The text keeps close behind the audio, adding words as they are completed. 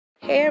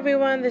Hey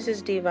everyone, this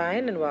is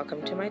D-Vyne and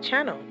welcome to my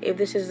channel. If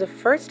this is the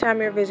first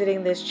time you're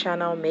visiting this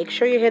channel, make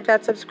sure you hit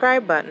that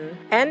subscribe button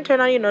and turn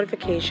on your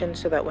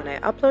notifications so that when I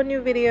upload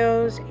new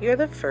videos, you're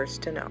the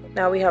first to know.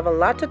 Now we have a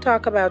lot to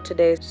talk about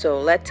today, so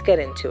let's get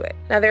into it.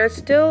 Now there is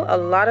still a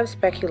lot of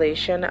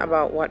speculation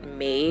about what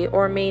may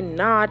or may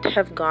not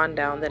have gone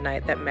down the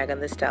night that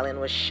Megan Thee Stallion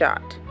was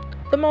shot.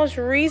 The most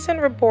recent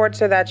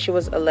reports are that she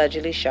was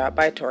allegedly shot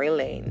by Tory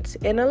Lanez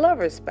in a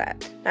lover's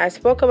spat. Now, I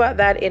spoke about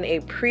that in a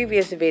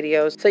previous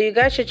video, so you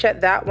guys should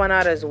check that one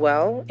out as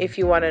well if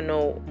you want to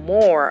know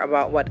more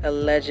about what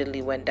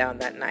allegedly went down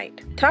that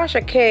night.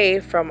 Tasha K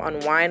from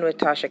Unwind with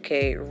Tasha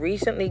K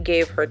recently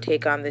gave her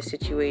take on this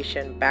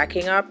situation,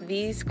 backing up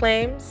these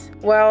claims.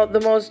 Well, the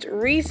most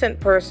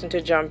recent person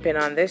to jump in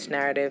on this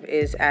narrative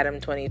is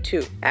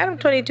Adam22.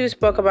 Adam22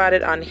 spoke about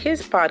it on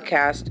his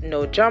podcast,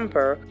 No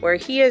Jumper, where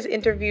he has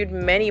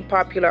interviewed many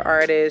popular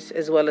artists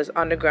as well as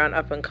underground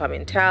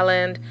up-and-coming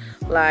talent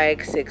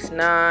like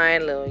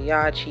 6ix9ine, Lil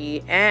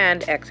Yachty,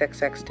 and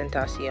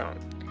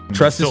XXXTentacion.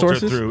 Trusted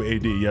sources? Through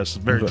AD, yes,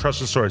 very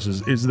trusted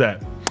sources, is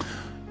that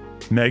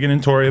Megan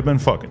and Tory have been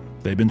fucking.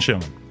 They've been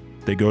chilling.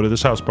 They go to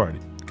this house party.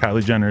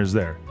 Kylie Jenner is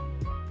there.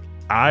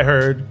 I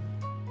heard,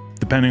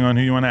 depending on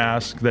who you want to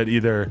ask, that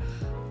either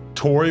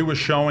Tory was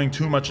showing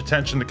too much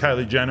attention to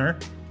Kylie Jenner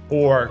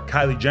or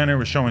Kylie Jenner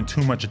was showing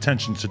too much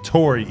attention to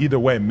Tory. Either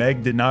way,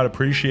 Meg did not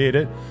appreciate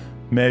it.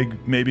 Meg,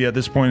 maybe at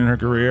this point in her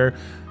career,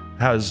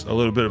 has a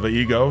little bit of an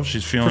ego.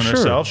 She's feeling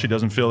herself. She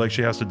doesn't feel like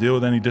she has to deal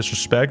with any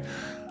disrespect.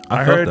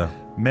 I heard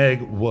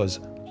Meg was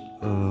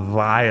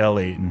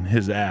violating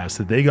his ass,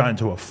 that they got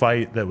into a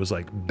fight that was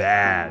like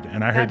bad,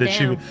 and I heard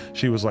that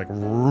she was like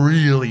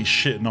really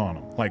shitting on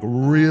him, like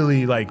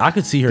really, like I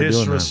could see her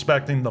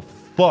disrespecting the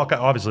fuck.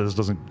 Obviously this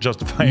doesn't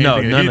justify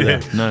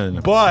anything. None of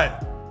that.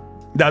 But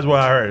that's what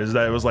I heard, is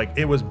that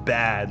it was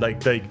bad, like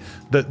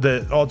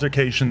the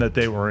altercation that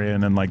they were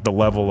in and like the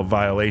level of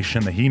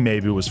violation that he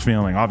maybe was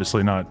feeling.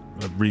 Obviously not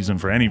a reason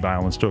for any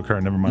violence to occur,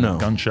 never mind a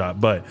gunshot,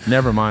 but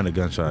never mind a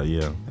gunshot.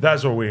 Yeah,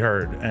 that's what we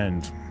heard.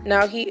 And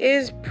now he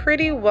is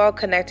pretty well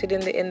connected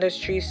in the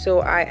industry, so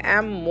I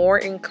am more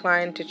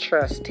inclined to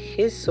trust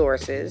his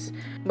sources.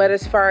 But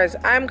as far as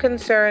I'm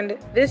concerned,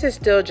 this is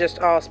still just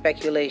all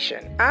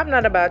speculation. I'm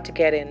not about to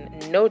get in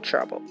no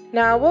trouble.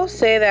 Now I will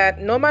say that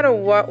no matter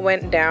what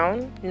went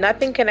down,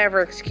 nothing can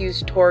ever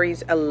excuse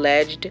Tory's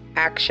alleged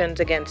actions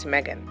against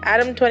Megan.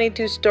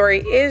 Adam22's story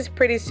is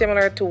pretty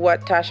similar to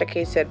what Tasha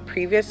K said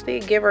previously,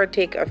 give or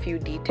take a few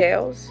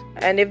details.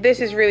 And if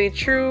this is really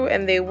true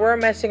and they were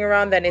messing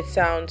around, then it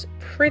sounds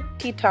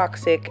pretty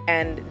toxic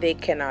and they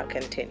cannot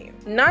continue.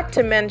 Not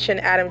to mention,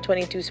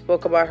 Adam22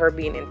 spoke about her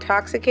being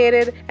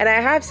intoxicated, and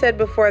I have said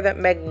before that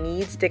Meg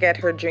needs to get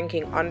her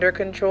drinking under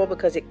control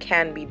because it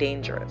can be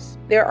dangerous.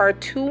 There are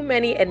too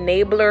many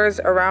enablers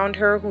around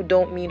her who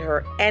don't mean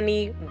her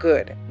any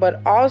good,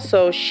 but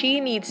also she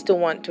needs to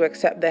want to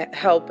accept the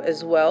help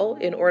as well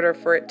in order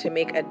for it to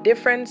make a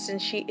difference,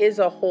 since she is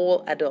a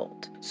whole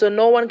adult. So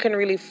no one can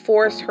really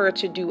force her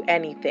to do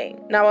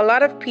anything. Now, a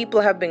lot of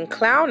people have been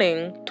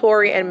clowning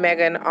Tory and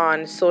Megan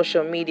on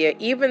social media,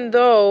 even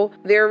though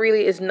there really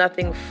is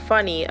nothing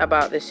funny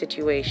about this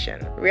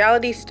situation.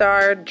 Reality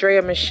star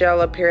Draya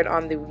Michelle appeared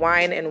on the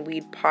Wine and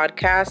Weed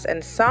podcast,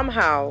 and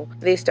somehow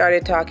they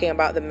started talking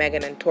about the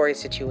Megan and Tory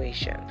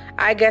situation.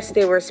 I guess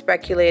they were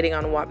speculating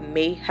on what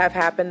may have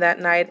happened that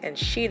night, and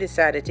she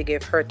decided to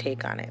give her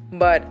take on it.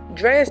 But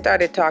Draya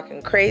started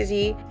talking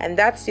crazy, and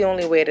that's the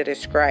only way to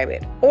describe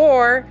it.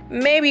 Or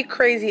maybe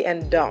crazy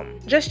and dumb.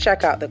 Just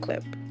check out the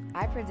clip.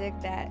 I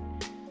predict that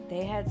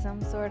they had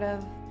some sort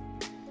of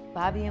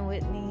Bobby and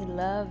Whitney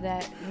love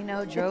that, you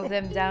know, drove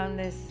them down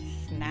this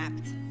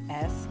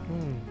Snapped-esque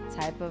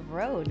type of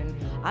road. And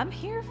I'm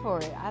here for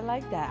it. I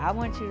like that. I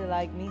want you to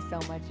like me so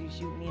much you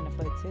shoot me in the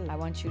foot too. I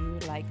want you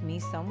to like me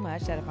so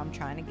much that if I'm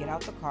trying to get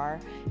out the car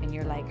and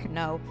you're like,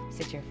 no,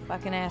 sit your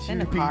fucking ass in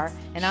the car.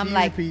 And I'm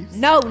like,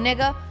 no,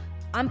 nigga,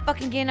 I'm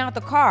fucking getting out the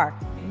car.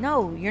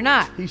 No, you're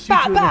not. He shoots you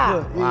in the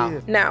foot. Wow.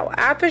 Yeah. Now,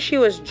 after she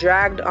was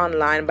dragged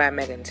online by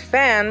Megan's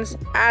fans,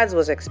 as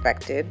was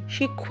expected,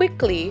 she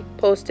quickly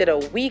posted a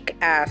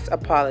weak-ass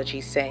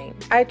apology saying,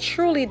 "I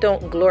truly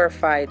don't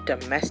glorify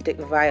domestic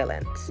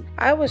violence.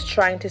 I was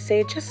trying to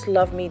say just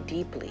love me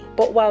deeply,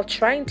 but while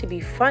trying to be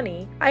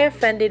funny, I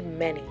offended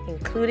many,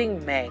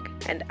 including Meg,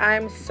 and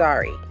I'm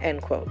sorry,"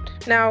 end quote.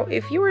 Now,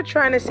 if you were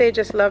trying to say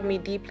just love me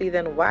deeply,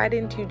 then why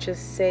didn't you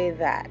just say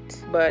that?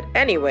 But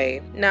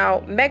anyway,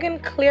 now Megan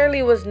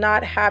clearly was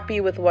not happy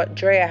with what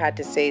Draya had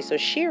to say, so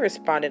she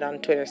responded on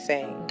Twitter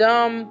saying,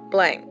 "Dumb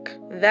blank.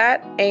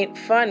 That ain't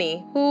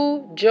funny.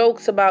 Who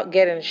jokes about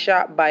getting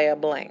shot by a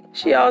blank?"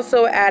 She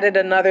also added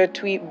another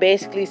tweet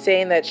basically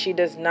saying that she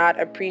does not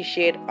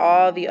appreciate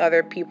all the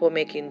other people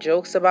making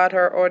jokes about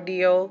her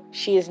ordeal.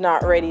 She is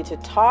not ready to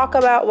talk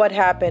about what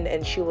happened,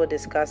 and she will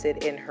discuss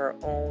it in her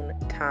own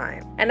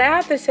time. And I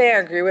have to say I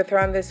agree with her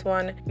on this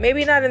one.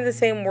 Maybe not in the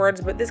same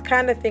words, but this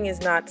kind of thing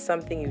is not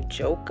something you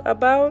joke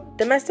about.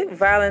 Domestic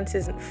violence is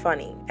isn't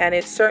funny, and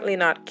it's certainly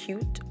not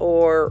cute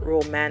or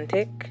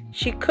romantic.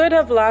 She could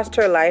have lost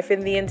her life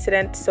in the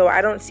incident, so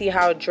I don't see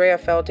how Draya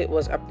felt it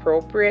was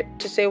appropriate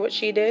to say what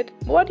she did.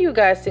 What do you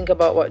guys think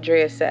about what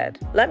Draya said?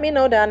 Let me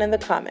know down in the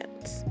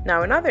comments.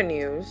 Now, in other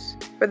news,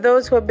 for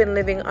those who have been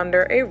living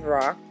under a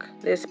rock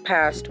this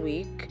past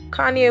week,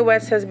 Kanye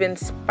West has been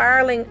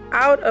spiraling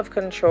out of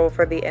control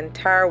for the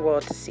entire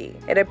world to see.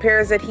 It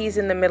appears that he's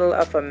in the middle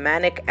of a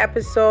manic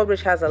episode,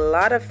 which has a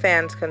lot of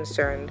fans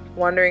concerned,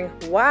 wondering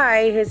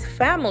why his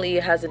family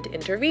hasn't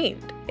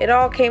intervened. It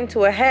all came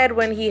to a head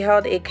when he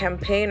held a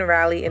campaign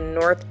rally in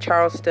North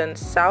Charleston,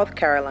 South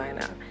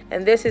Carolina.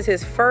 And this is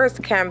his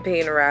first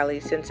campaign rally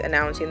since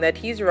announcing that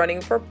he's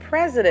running for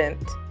president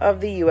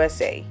of the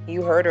USA.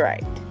 You heard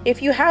right.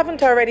 If you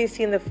haven't already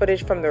seen the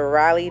footage from the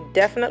rally,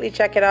 definitely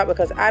check it out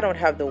because I don't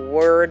have the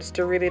words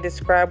to really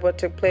describe what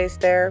took place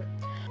there.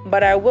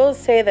 But I will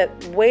say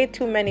that way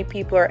too many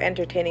people are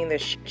entertaining the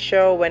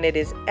show when it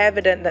is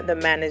evident that the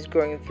man is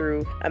going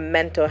through a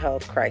mental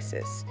health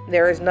crisis.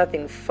 There is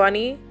nothing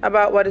funny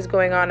about what is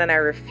going on, and I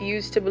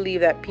refuse to believe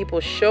that people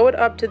showed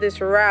up to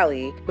this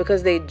rally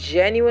because they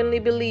genuinely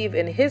believe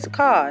in his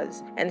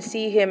cause and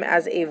see him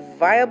as a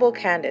viable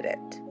candidate.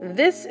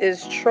 This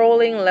is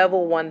trolling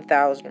level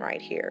 1000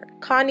 right here.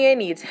 Kanye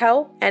needs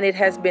help, and it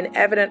has been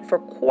evident for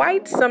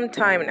quite some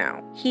time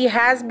now. He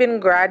has been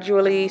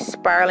gradually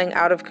spiraling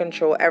out of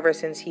control ever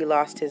since he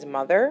lost his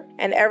mother,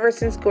 and ever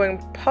since going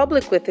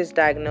public with his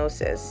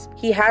diagnosis.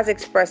 He has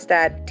expressed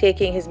that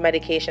taking his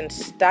medication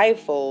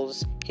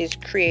stifles his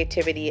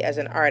creativity as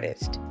an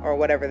artist, or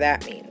whatever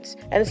that means.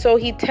 And so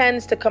he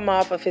tends to come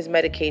off of his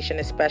medication,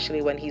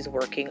 especially when he's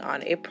working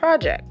on a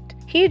project.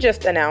 He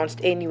just announced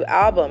a new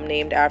album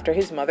named after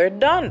his mother,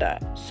 Donda.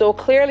 So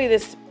clearly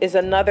this is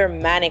another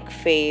manic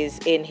phase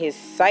in his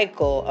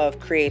cycle of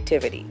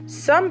creativity.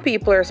 Some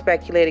people are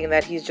speculating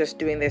that he's just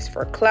doing this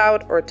for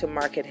clout or to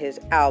market his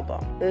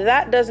album.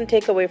 That doesn't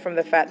take away from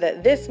the fact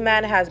that this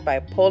man has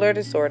bipolar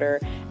disorder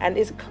and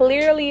is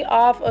clearly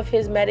off of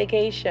his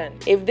medication.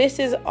 If this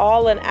is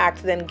all an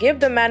act, then give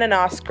the man an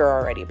Oscar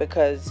already,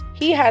 because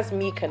he has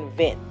me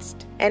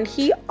convinced. And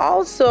he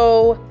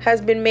also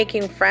has been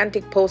making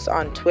frantic posts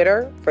on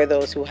Twitter, for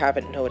those who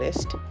haven't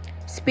noticed,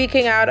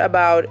 speaking out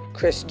about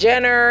Kris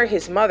Jenner,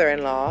 his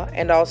mother-in-law,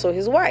 and also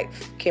his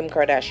wife, Kim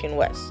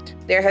Kardashian-West.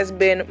 There has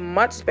been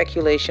much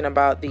speculation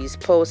about these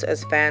posts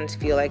as fans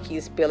feel like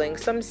he's spilling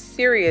some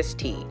serious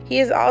tea. He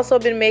has also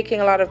been making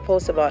a lot of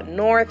posts about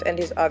North and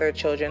his other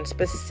children,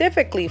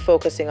 specifically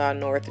focusing on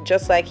North,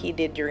 just like he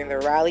did during the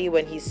rally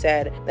when he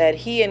said that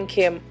he and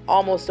Kim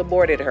almost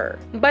aborted her.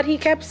 But he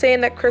kept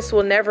saying that Kris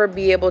will never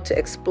be able to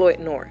exploit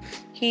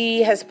North.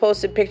 He has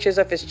posted pictures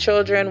of his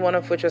children, one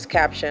of which was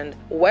captioned,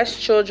 "West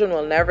children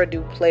will never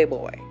do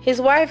Playboy." His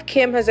wife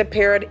Kim has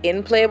appeared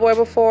in Playboy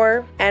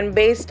before, and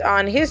based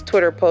on his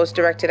Twitter post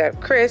directed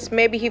at Kris,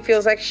 maybe he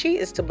feels like she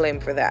is to blame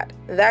for that.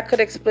 That could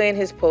explain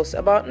his post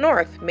about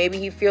North. Maybe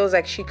he feels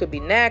like she could be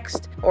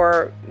next,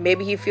 or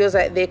maybe he feels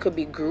like they could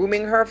be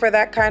grooming her for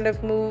that kind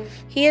of move.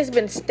 He has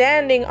been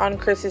standing on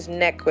Kris's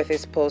neck with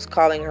his post,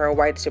 calling her a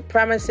white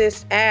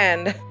supremacist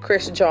and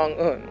Kris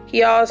Jong-un.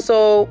 He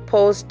also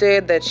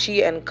posted that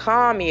she and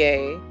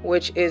Kanye,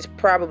 which is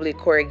probably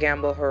Corey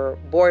Gamble, her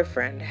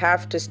boyfriend,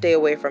 have to stay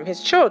away from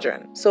his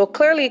children. So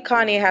clearly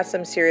Kanye has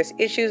some serious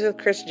issues with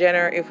Kris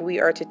Jenner if we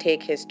are to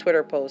take his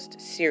Twitter post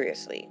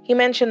seriously. He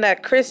mentioned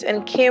that Kris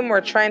and Kim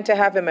were trying to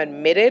have him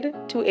admitted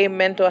to a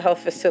mental health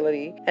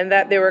facility and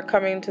that they were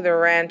coming to the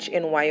ranch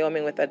in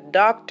Wyoming with a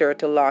doctor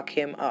to lock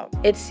him up.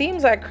 It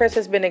seems like Kris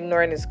has been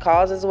ignoring his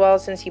calls as well,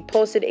 since he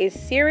posted a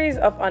series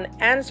of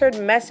unanswered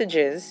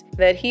messages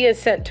that he has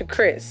sent to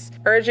Kris,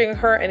 urging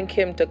her and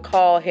Kim to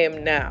call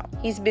him now.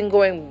 He's been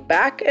going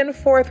back and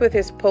forth with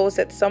his posts,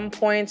 at some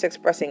points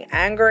expressing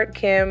anger at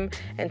Kim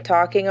and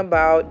talking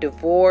about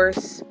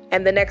divorce,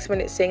 and the next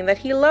minute saying that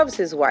he loves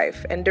his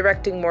wife and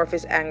directing more of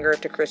his anger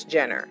to Kris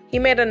Jenner. He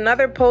made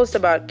another post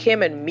about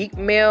Kim and Meek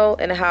Mill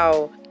and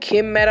how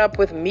Kim met up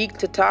with Meek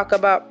to talk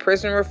about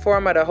prison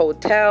reform at a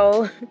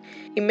hotel.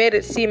 He made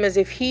it seem as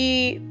if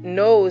he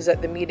knows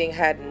that the meeting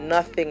had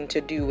nothing to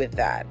do with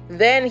that.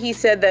 Then he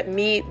said that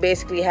Meek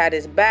basically had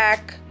his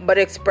back, but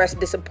expressed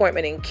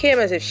disappointment in Kim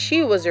as if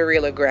she was a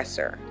real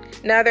aggressor.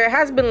 Now, there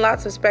has been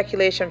lots of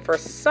speculation for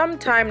some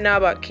time now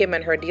about Kim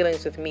and her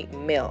dealings with Meek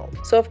Mill.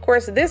 So, of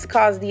course, this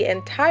caused the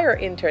entire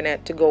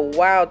internet to go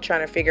wild trying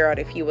to figure out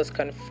if he was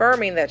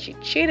confirming that she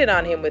cheated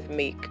on him with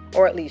Meek,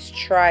 or at least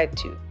tried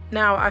to.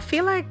 Now, I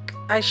feel like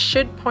I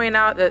should point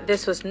out that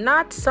this was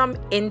not some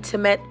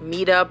intimate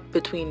meetup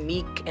between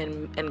Meek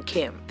and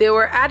Kim. They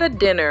were at a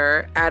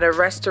dinner at a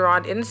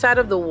restaurant inside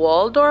of the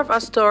Waldorf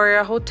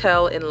Astoria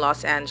Hotel in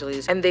Los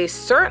Angeles, and they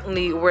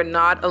certainly were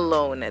not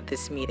alone at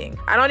this meeting.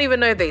 I don't even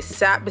know if they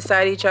sat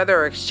beside each other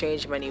or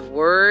exchanged many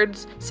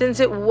words, since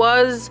it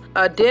was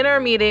a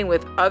dinner meeting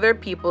with other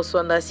people. So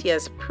unless he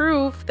has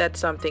proof that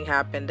something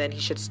happened, then he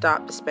should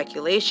stop the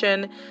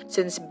speculation,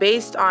 since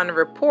based on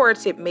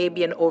reports, it may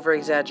be an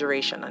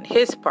over-exaggeration on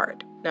his part.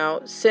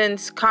 Now,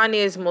 since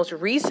Kanye's most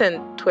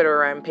recent Twitter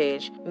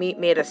rampage, Meek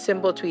made a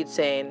simple tweet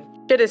saying,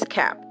 Shit is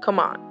cap. Come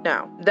on.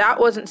 Now, that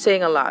wasn't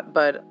saying a lot,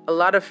 but a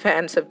lot of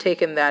fans have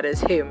taken that as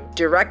him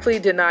directly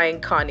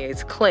denying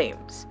Kanye's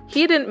claims.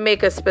 He didn't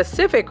make a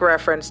specific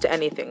reference to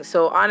anything,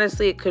 so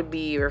honestly it could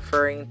be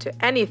referring to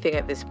anything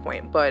at this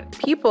point, but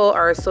people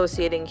are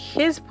associating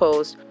his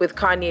post with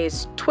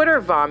Kanye's Twitter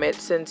vomit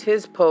since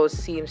his post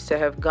seems to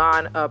have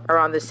gone up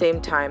around the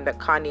same time that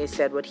Kanye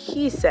said what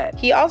he said.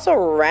 He also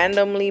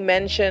randomly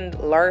mentioned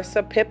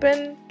Larsa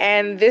Pippen,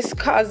 and this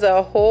caused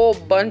a whole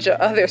bunch of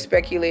other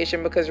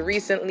speculation because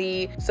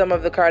recently some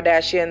of the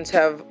Kardashians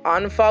have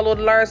unfollowed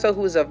Larsa,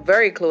 who's a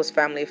very close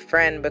family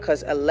friend,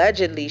 because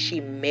allegedly she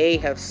may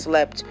have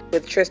slept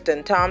with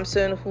Tristan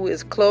Thompson, who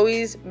is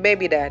Khloe's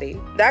baby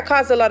daddy. That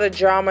caused a lot of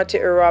drama to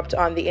erupt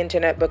on the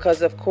internet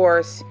because, of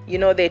course, you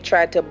know, they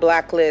tried to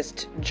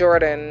blacklist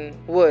Jordyn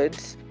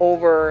Woods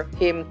over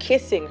him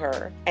kissing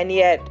her. And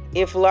yet,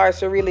 if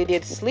Larsa really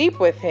did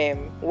sleep with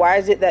him, why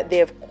is it that they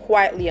have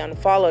quietly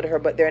unfollowed her,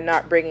 but they're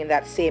not bringing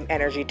that same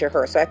energy to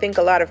her? So I think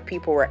a lot of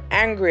people were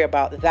angry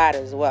about that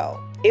as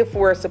well, if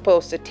we're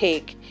supposed to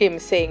take him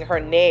saying her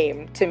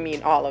name to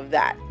mean all of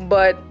that.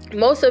 But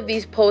most of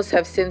these posts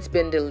have since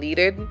been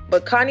deleted,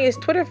 but Kanye's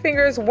Twitter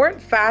fingers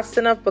weren't fast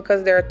enough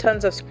because there are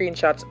tons of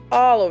screenshots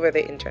all over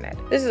the internet.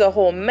 This is a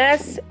whole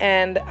mess,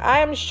 and I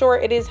am sure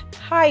it is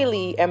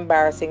highly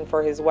embarrassing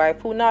for his wife,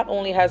 who not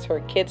only has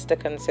her kids to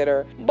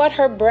consider, but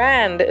her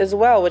brand as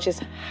well, which is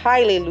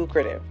highly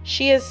lucrative.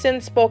 She has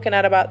since spoken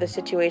out about the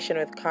situation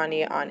with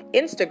Kanye on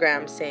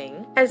Instagram,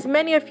 saying, "As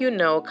many of you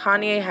know,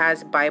 Kanye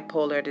has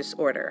bipolar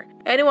disorder.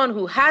 Anyone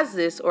who has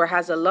this or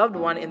has a loved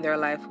one in their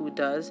life who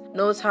does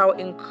knows how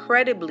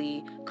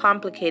incredibly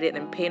complicated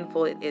and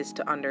painful it is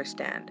to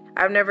understand.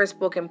 I've never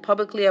spoken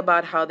publicly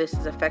about how this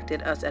has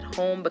affected us at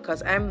home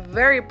because I'm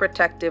very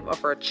protective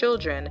of our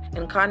children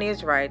and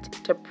Kanye's right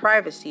to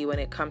privacy when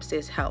it comes to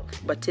his health.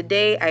 But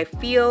today I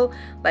feel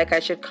like I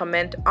should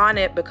comment on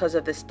it because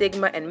of the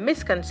stigma and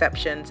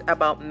misconceptions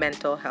about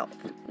mental health.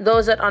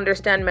 Those that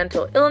understand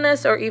mental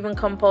illness or even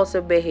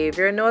compulsive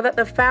behavior know that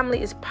the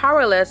family is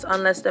powerless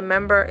unless the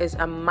member is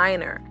a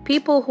minor.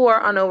 People who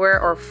are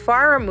unaware or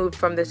far removed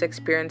from this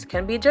experience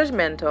can be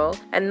judgmental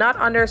and not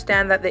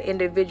understand that the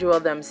individual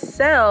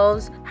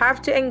themselves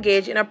have to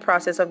engage in a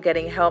process of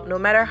getting help no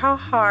matter how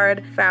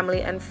hard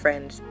family and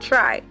friends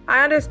try.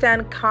 I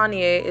understand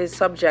Kanye is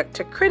subject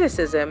to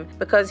criticism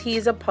because he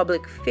is a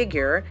public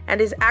figure and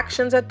his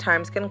actions at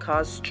times can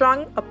cause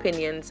strong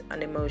opinions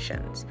and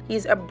emotions.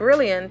 He's a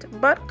brilliant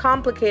but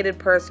complicated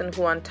person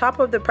who, on top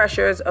of the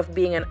pressures of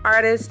being an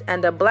artist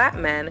and a black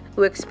man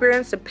who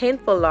experienced a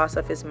painful loss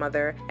of his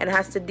mother and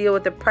has to deal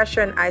with the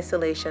pressure and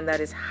isolation that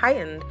is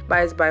heightened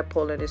by his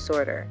bipolar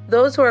disorder.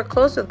 Those who are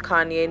close with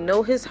Kanye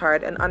know his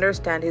heart and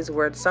understand his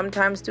words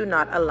sometimes do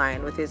not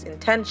align with his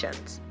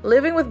intentions.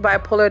 Living with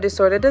bipolar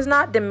disorder does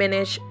not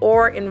diminish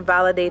or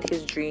invalidate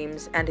his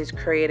dreams and his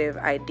creative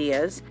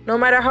ideas, no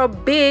matter how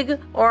big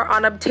or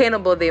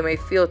unobtainable they may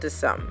feel to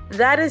some.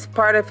 That is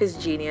part of his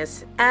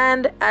genius,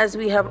 and as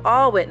we have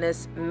all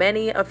witnessed,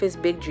 many of his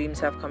big dreams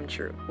have come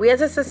true. We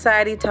as a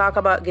society talk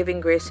about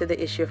giving grace to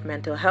the issue of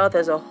mental health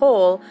as a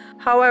whole.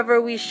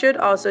 However, we should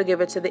also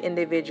give it to the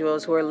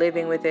individuals who are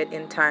living with it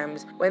in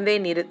times when they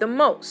need it the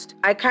most.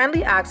 I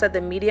kindly ask that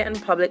the media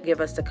and public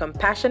give us the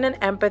compassion and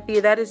empathy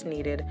that is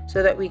needed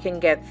so that we can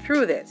get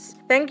through this.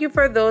 Thank you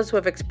for those who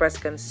have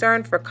expressed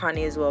concern for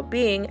Kanye's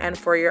well-being and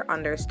for your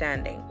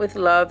understanding. With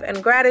love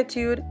and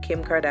gratitude,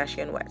 Kim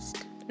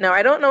Kardashian-West." Now,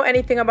 I don't know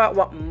anything about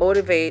what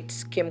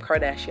motivates Kim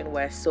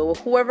Kardashian-West, so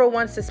whoever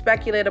wants to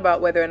speculate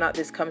about whether or not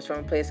this comes from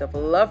a place of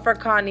love for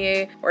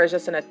Kanye or is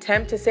just an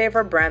attempt to save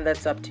her brand,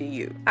 that's up to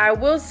you. I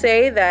will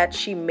say that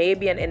she may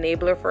be an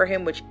enabler for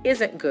him, which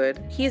isn't good.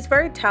 He's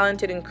very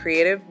talented and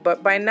creative,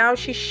 but by now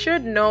she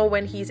should know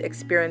when he's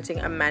experiencing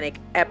a manic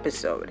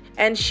episode.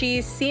 And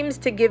she seems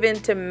to give in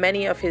to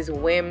many of his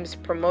whims,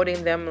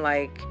 promoting them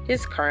like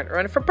his current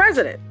run for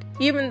president,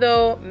 even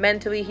though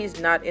mentally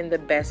he's not in the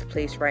best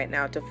place right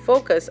now to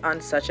focus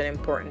on such an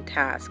important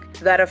task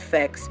that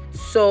affects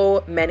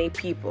so many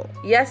people.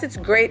 Yes, it's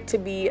great to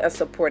be a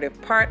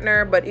supportive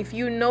partner, but if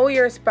you know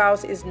your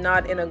spouse is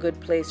not in a good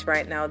place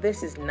right now,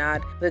 this is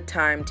not the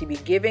time to be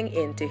giving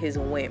in to his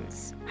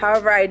whims.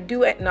 However, I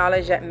do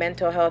acknowledge that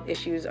mental health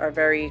issues are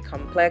very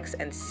complex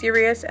and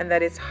serious, and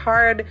that it's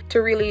hard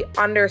to really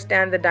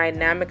understand the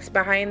dynamics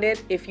behind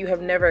it if you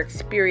have never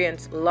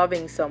experienced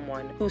loving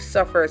someone who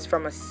suffers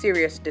from a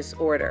serious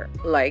disorder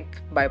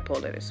like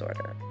bipolar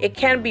disorder. It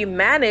can be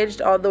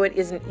managed, although it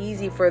isn't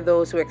easy for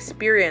those who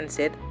experience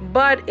it,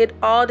 but it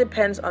all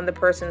depends on the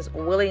person's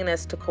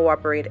willingness to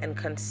cooperate and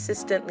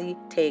consistently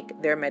take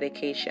their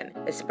medication,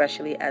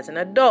 especially as an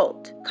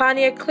adult.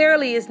 Kanye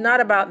clearly is not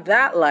about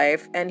that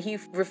life, and he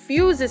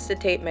refuses to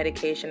take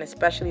medication,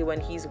 especially when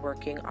he's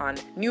working on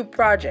new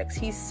projects.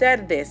 He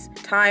said this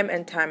time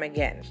and time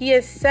again. He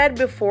has said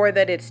before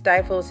that it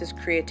stifles his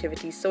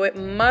creativity, so it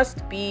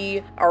must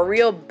be a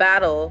real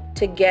battle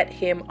to get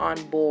him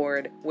on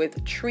board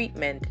with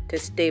treatment to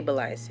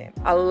stabilize him.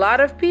 A lot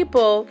of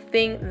people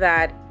think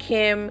that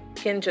Kim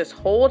can just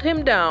hold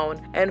him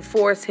down and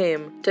force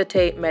him to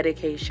take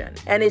medication.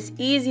 And it's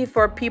easy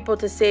for people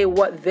to say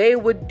what they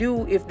would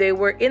do if they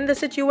were in the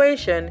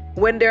situation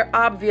when they're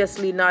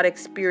obviously not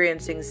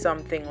experiencing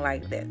something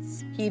like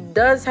this. He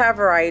does have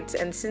rights,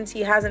 and since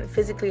he hasn't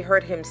physically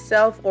hurt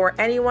himself or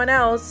anyone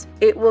else,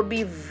 it will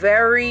be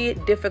very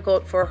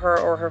difficult for her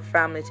or her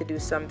family to do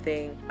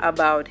something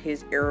about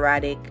his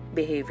erratic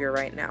behavior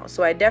right now.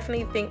 So I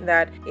definitely think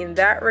that in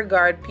that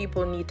regard,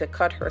 people need to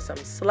cut her some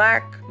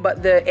slack,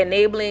 but the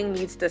enabling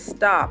needs to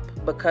stop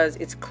because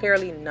it's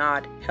clearly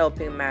not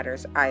helping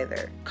matters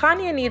either.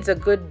 Kanye needs a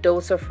good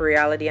dose of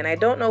reality, and I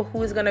don't know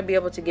who's going to be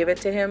able to give it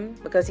to him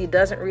because he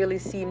doesn't really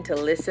seem to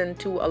listen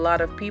to a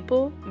lot of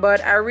people.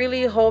 But I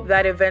really hope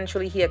that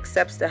eventually he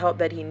accepts the help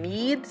that he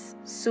needs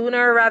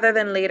sooner rather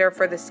than later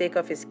for the sake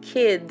of his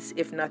kids,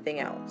 if nothing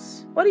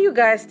else. What do you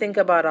guys think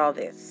about all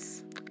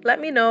this? Let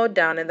me know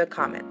down in the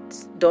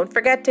comments. Don't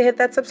forget to hit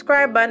that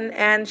subscribe button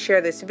and share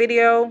this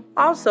video.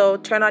 Also,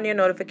 turn on your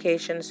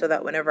notifications so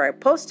that whenever I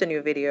post a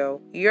new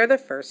video, you're the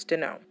first to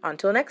know.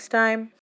 Until next time.